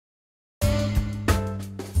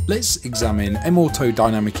Let's examine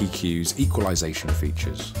MAutoDynamicEQ's equalization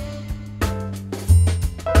features.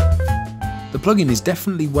 The plugin is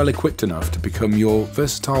definitely well equipped enough to become your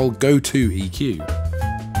versatile go-to EQ.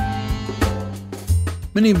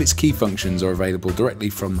 Many of its key functions are available directly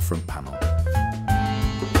from the front panel.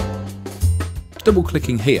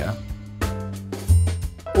 Double-clicking here,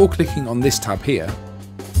 or clicking on this tab here,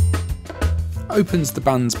 opens the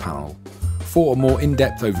bands panel for a more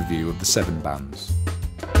in-depth overview of the 7 bands.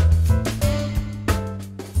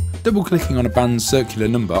 Double-clicking on a band's circular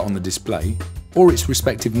number on the display, or its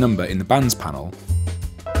respective number in the bands panel,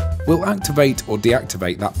 will activate or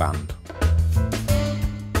deactivate that band.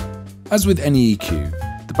 As with any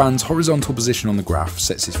EQ, the band's horizontal position on the graph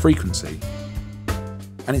sets its frequency,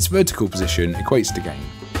 and its vertical position equates to gain.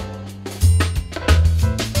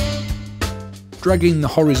 Dragging the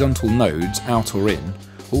horizontal nodes out or in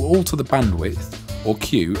will alter the bandwidth or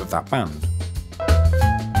Q of that band.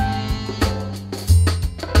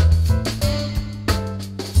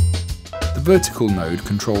 The vertical node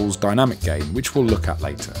controls dynamic gain, which we'll look at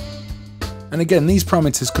later. And again, these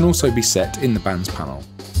parameters can also be set in the bands panel.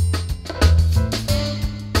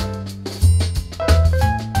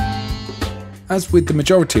 As with the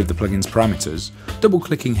majority of the plugin's parameters,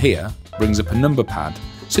 double-clicking here brings up a number pad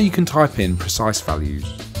so you can type in precise values.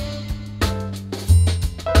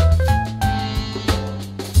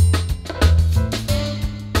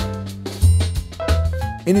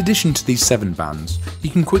 In addition to these 7 bands, you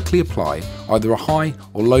can quickly apply either a high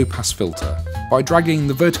or low pass filter by dragging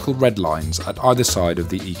the vertical red lines at either side of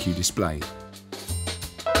the EQ display.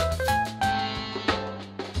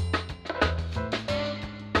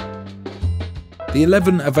 The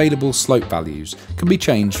 11 available slope values can be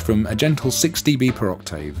changed from a gentle 6 dB per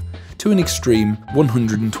octave to an extreme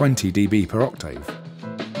 120 dB per octave.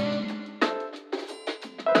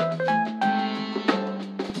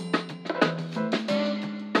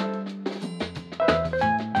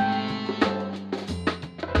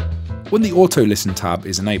 When the Auto Listen tab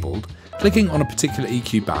is enabled, clicking on a particular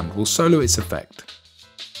EQ band will solo its effect.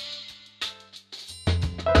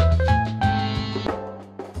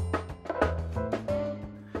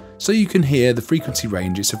 So you can hear the frequency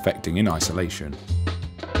range it's affecting in isolation.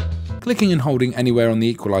 Clicking and holding anywhere on the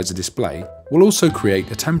equalizer display will also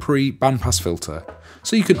create a temporary bandpass filter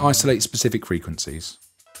so you can isolate specific frequencies.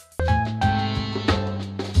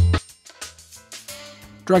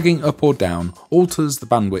 Dragging up or down alters the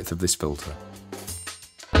bandwidth of this filter.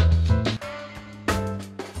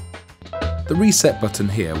 The reset button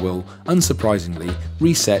here will, unsurprisingly,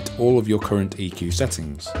 reset all of your current EQ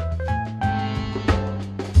settings.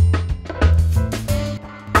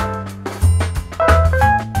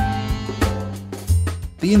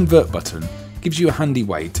 The invert button gives you a handy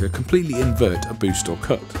way to completely invert a boost or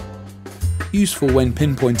cut, useful when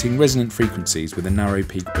pinpointing resonant frequencies with a narrow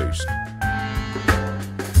peak boost.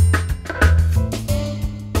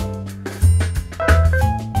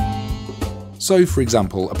 So, for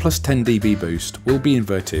example, a plus 10 dB boost will be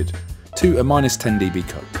inverted to a minus 10 dB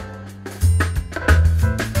cut.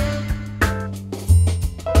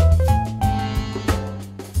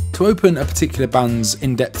 To open a particular band's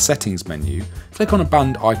in-depth settings menu, click on a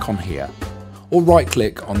band icon here, or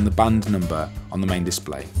right-click on the band number on the main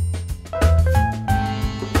display.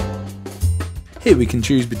 Here we can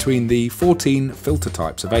choose between the 14 filter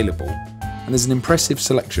types available, and there's an impressive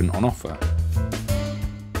selection on offer.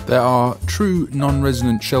 There are true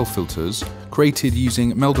non-resonant shell filters created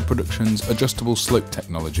using Melda Productions' adjustable slope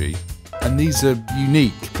technology, and these are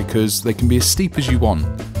unique because they can be as steep as you want,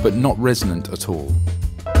 but not resonant at all.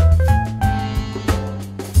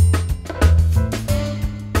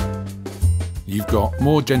 You've got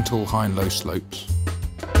more gentle high and low slopes,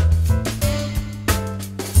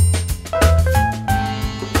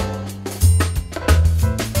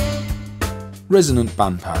 resonant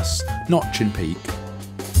bandpass, notch and peak,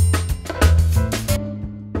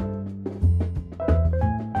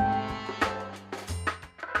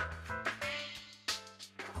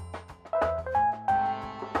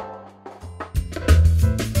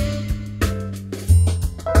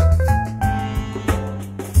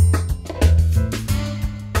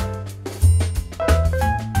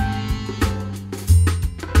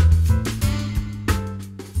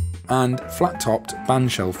 and flat-topped band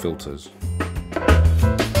shell filters.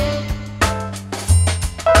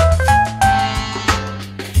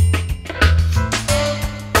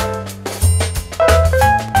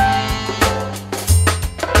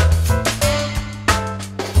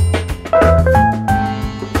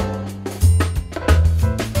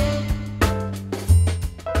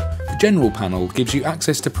 The general panel gives you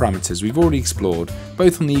access to parameters we've already explored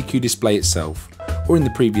both on the EQ display itself or in the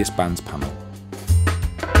previous bands panel.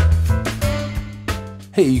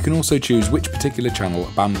 Here you can also choose which particular channel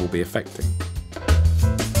a band will be affecting.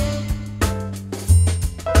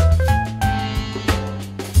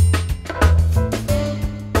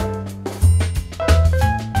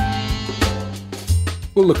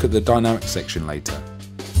 We'll look at the dynamic section later.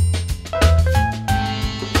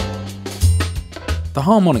 The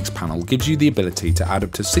harmonics panel gives you the ability to add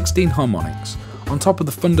up to 16 harmonics on top of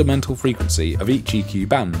the fundamental frequency of each EQ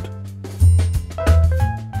band.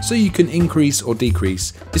 So you can increase or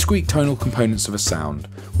decrease discrete tonal components of a sound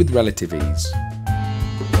with relative ease.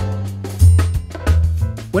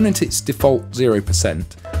 When at its default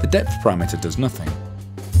 0%, the depth parameter does nothing.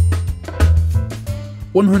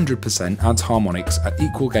 100% adds harmonics at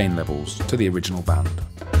equal gain levels to the original band.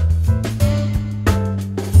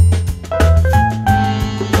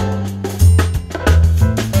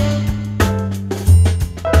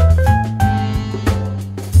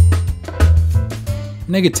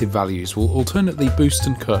 Negative values will alternately boost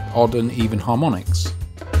and cut odd and even harmonics,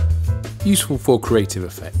 useful for creative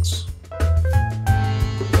effects.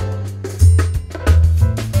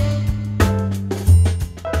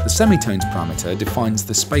 The semitones parameter defines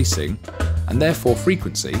the spacing, and therefore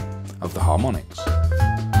frequency, of the harmonics.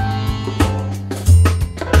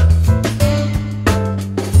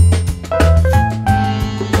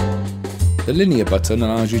 The linear button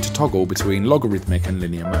allows you to toggle between logarithmic and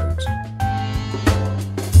linear modes.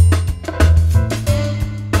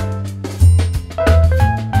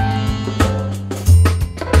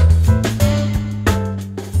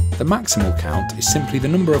 The maximal count is simply the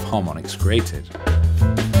number of harmonics created.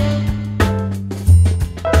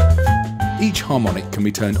 Each harmonic can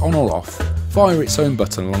be turned on or off via its own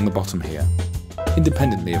button along the bottom here,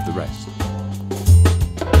 independently of the rest.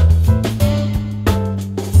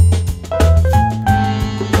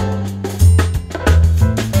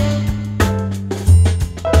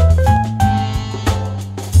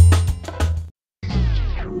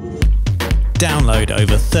 Download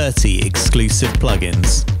over 30 exclusive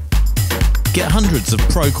plugins. Get hundreds of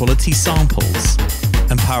pro-quality samples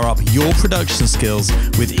and power up your production skills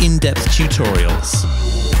with in-depth tutorials.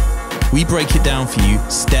 We break it down for you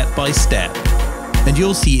step by step, and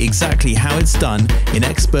you'll see exactly how it's done in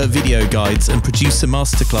expert video guides and producer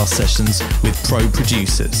masterclass sessions with pro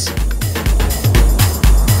producers.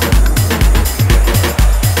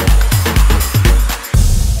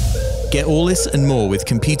 Get all this and more with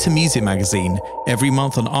Computer Music Magazine every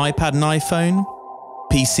month on iPad and iPhone,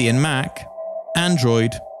 PC and Mac,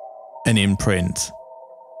 Android, and in print.